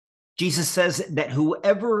Jesus says that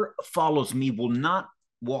whoever follows me will not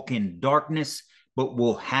walk in darkness, but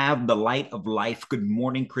will have the light of life. Good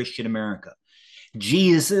morning, Christian America.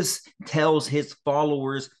 Jesus tells his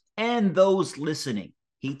followers and those listening,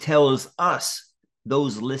 he tells us,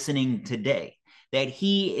 those listening today, that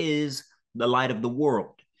he is the light of the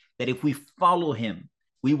world, that if we follow him,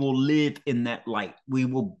 we will live in that light. We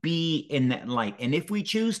will be in that light. And if we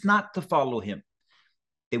choose not to follow him,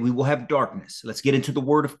 that we will have darkness. Let's get into the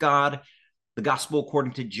word of God, the gospel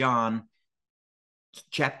according to John,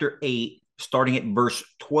 chapter 8, starting at verse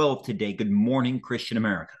 12 today. Good morning, Christian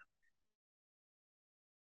America.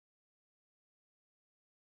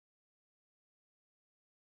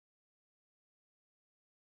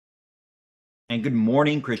 And good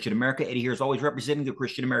morning, Christian America. Eddie here is always representing the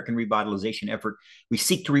Christian American revitalization effort. We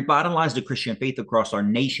seek to revitalize the Christian faith across our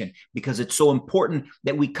nation because it's so important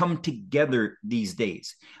that we come together these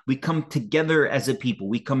days. We come together as a people.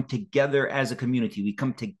 We come together as a community. We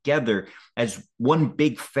come together as one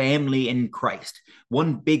big family in Christ,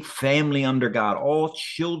 one big family under God, all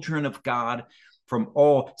children of God from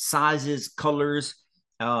all sizes, colors,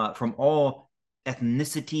 from all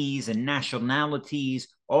ethnicities and nationalities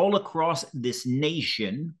all across this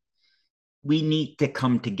nation. We need to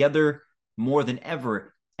come together more than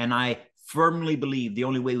ever. And I firmly believe the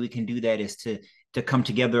only way we can do that is to come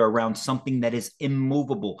together around something that is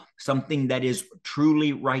immovable, something that is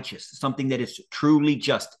truly righteous, something that is truly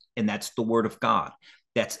just. And that's the word of God.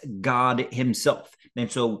 That's God himself. And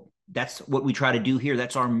so that's what we try to do here.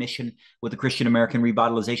 That's our mission with the Christian American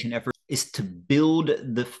revitalization effort, is to build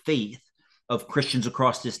the faith of Christians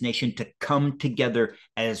across this nation to come together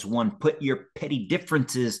as one. Put your petty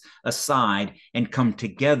differences aside and come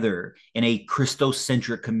together in a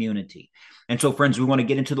Christocentric community. And so, friends, we want to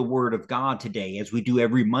get into the Word of God today, as we do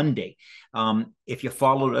every Monday. If you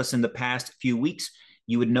followed us in the past few weeks,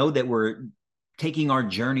 you would know that we're taking our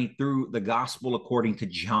journey through the gospel according to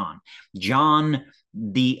John. John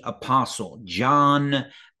the apostle, John at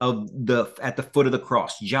the foot of the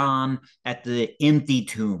cross, John at the empty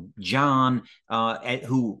tomb, John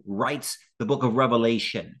who writes the book of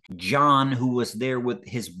Revelation, John who was there with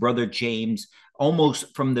his brother James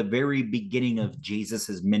almost from the very beginning of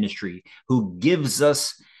Jesus's ministry, who gives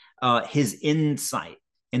us his insight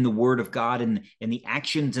in the word of God and the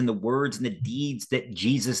actions and the words and the deeds that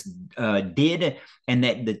Jesus did, and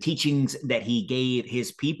that the teachings that he gave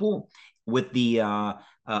his people, with the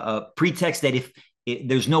pretext that if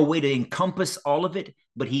there's no way to encompass all of it,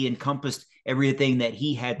 but he encompassed everything that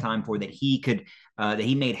he had time for, that he could that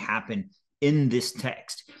he made happen in this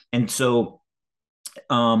text. And so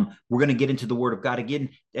we're going to get into the word of God again,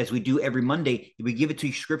 as we do every Monday. We give it to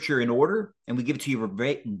you scripture in order, and we give it to you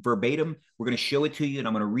verbatim. We're going to show it to you, and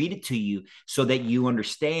I'm going to read it to you so that you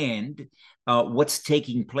understand what's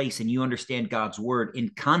taking place, and you understand God's word in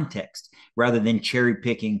context, rather than cherry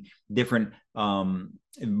picking different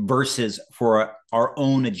verses for our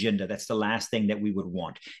own agenda. That's the last thing that we would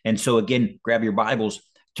want. And so again, grab your Bibles,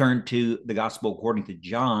 turn to the gospel according to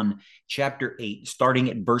John, chapter 8, starting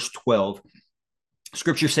at verse 12.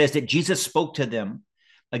 Scripture says that Jesus spoke to them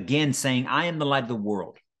again, saying, I am the light of the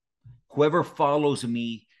world. Whoever follows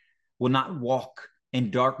me will not walk in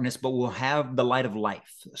darkness, but will have the light of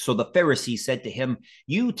life. So the Pharisees said to him,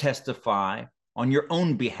 you testify on your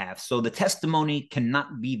own behalf, so the testimony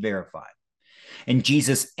cannot be verified. And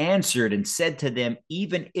Jesus answered and said to them,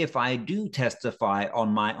 even if I do testify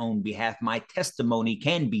on my own behalf, my testimony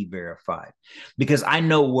can be verified, because I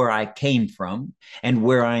know where I came from and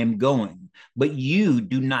where I am going, but you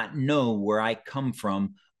do not know where I come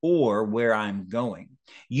from or where I'm going.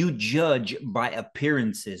 You judge by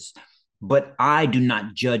appearances, but I do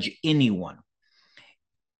not judge anyone.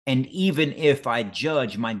 And even if I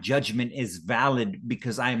judge, my judgment is valid,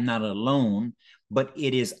 because I am not alone, but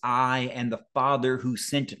it is I and the Father who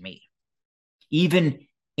sent me. Even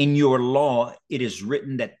in your law, it is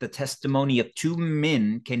written that the testimony of two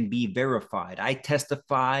men can be verified. I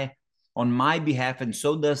testify on my behalf, and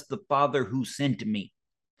so does the Father who sent me.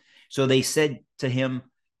 So they said to him,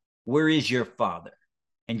 where is your Father?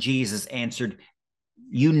 And Jesus answered,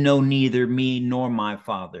 you know neither me nor my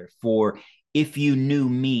Father, for if you knew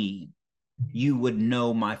me, you would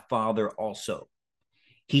know my Father also.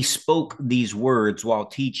 He spoke these words while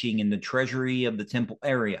teaching in the treasury of the temple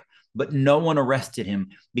area, but no one arrested him,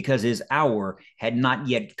 because his hour had not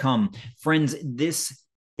yet come. Friends, this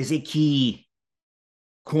is a key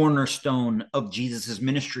cornerstone of Jesus's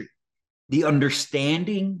ministry. The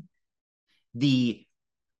understanding, the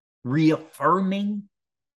reaffirming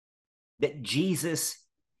that Jesus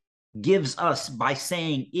gives us by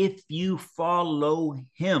saying, if you follow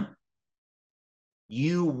him,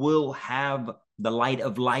 you will have the light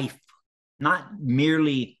of life, not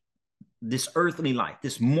merely this earthly life,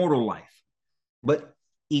 this mortal life, but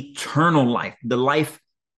eternal life, the life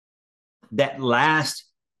that lasts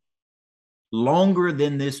longer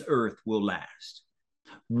than this earth will last.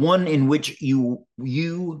 One in which you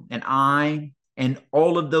and I and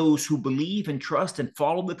all of those who believe and trust and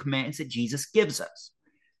follow the commands that Jesus gives us,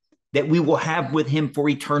 that we will have with him for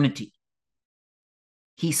eternity.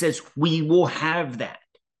 He says we will have that.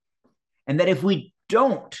 And that if we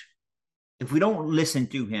don't listen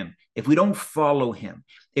to him, if we don't follow him,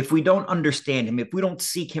 if we don't understand him, if we don't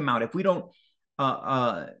seek him out, if we don't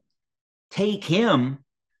take him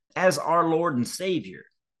as our Lord and Savior,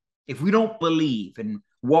 if we don't believe and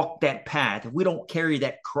walk that path, if we don't carry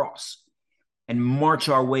that cross and march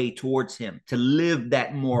our way towards him to live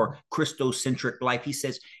that more Christocentric life, he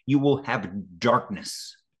says, you will have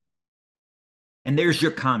darkness. And there's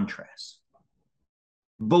your contrast,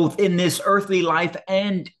 both in this earthly life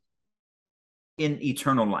and in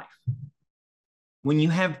eternal life. When you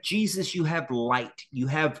have Jesus, you have light, you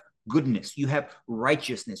have goodness, you have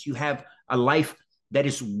righteousness, you have a life that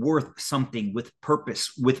is worth something, with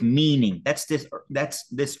purpose, with meaning. That's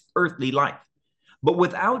this earthly life. But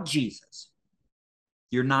without Jesus,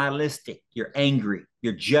 you're nihilistic, you're angry,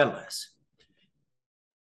 you're jealous,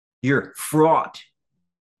 you're fraught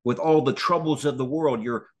with all the troubles of the world,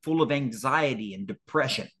 you're full of anxiety and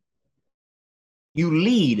depression. You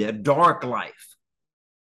lead a dark life,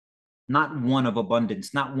 not one of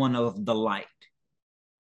abundance, not one of the light.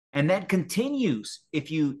 And that continues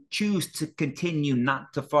if you choose to continue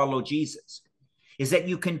not to follow Jesus, is that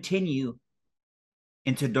you continue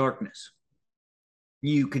into darkness.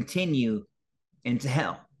 You continue into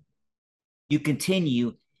hell. You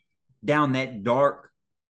continue down that dark,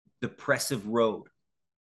 depressive road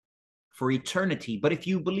for eternity. But if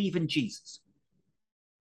you believe in Jesus,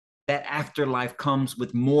 that afterlife comes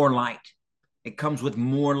with more light. It comes with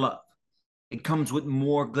more love. It comes with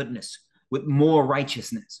more goodness, with more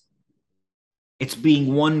righteousness. It's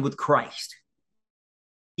being one with Christ.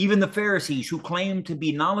 Even the Pharisees, who claim to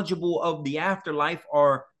be knowledgeable of the afterlife,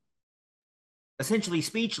 are essentially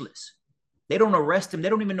speechless. They don't arrest him. They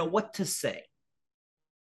don't even know what to say.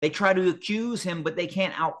 They try to accuse him, but they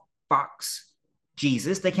can't outfox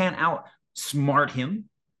Jesus. They can't outsmart him.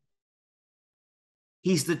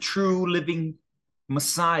 He's the true living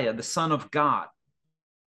Messiah, the Son of God,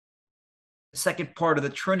 the second part of the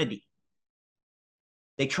Trinity.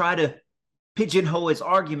 They try to pigeonhole his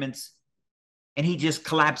arguments, and he just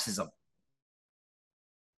collapses them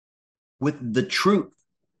with the truth.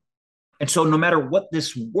 And so no matter what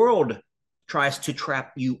this world tries to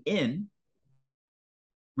trap you in,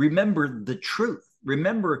 remember the truth.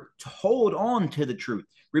 Remember to hold on to the truth.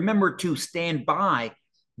 Remember to stand by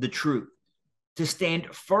the truth, to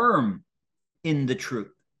stand firm in the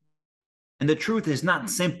truth. And the truth is not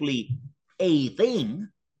simply a thing.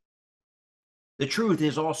 The truth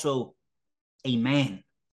is also a man.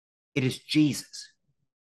 It is Jesus,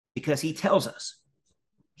 because he tells us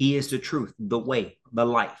he is the truth, the way, the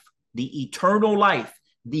life, the eternal life,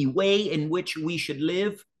 the way in which we should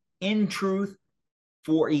live in truth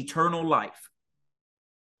for eternal life.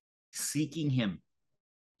 Seeking him,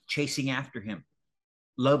 chasing after him,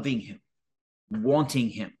 loving him,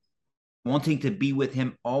 wanting to be with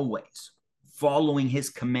him always, following his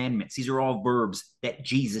commandments. These are all verbs that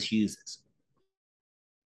Jesus uses.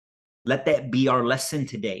 Let that be our lesson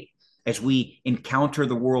today as we encounter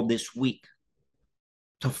the world this week,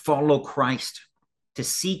 to follow Christ, to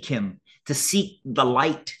seek him, to seek the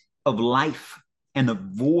light of life and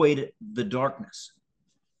avoid the darkness.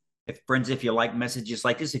 If you like messages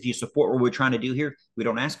like this, if you support what we're trying to do here, we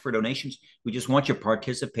don't ask for donations. We just want your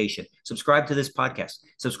participation. Subscribe to this podcast.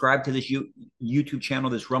 Subscribe to this YouTube channel,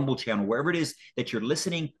 this Rumble channel, wherever it is that you're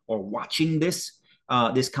listening or watching this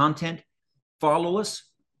content. Follow us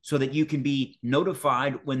so that you can be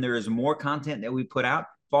notified when there is more content that we put out.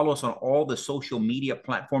 Follow us on all the social media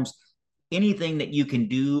platforms. Anything that you can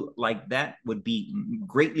do like that would be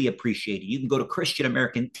greatly appreciated. You can go to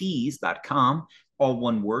ChristianAmericanTees.com, all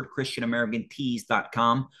one word,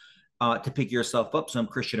 ChristianAmericanTees.com, to pick yourself up some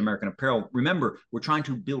Christian American apparel. Remember, we're trying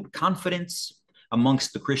to build confidence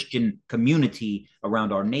amongst the Christian community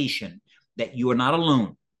around our nation, that you are not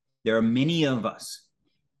alone. There are many of us.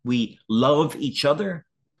 We love each other,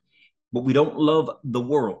 but we don't love the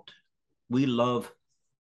world. We love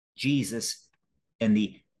Jesus and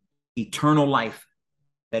the eternal life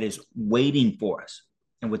that is waiting for us.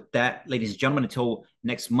 And with that, ladies and gentlemen, until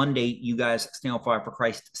next Monday, you guys stay on fire for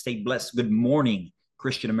Christ. Stay blessed. Good morning,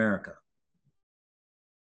 Christian America.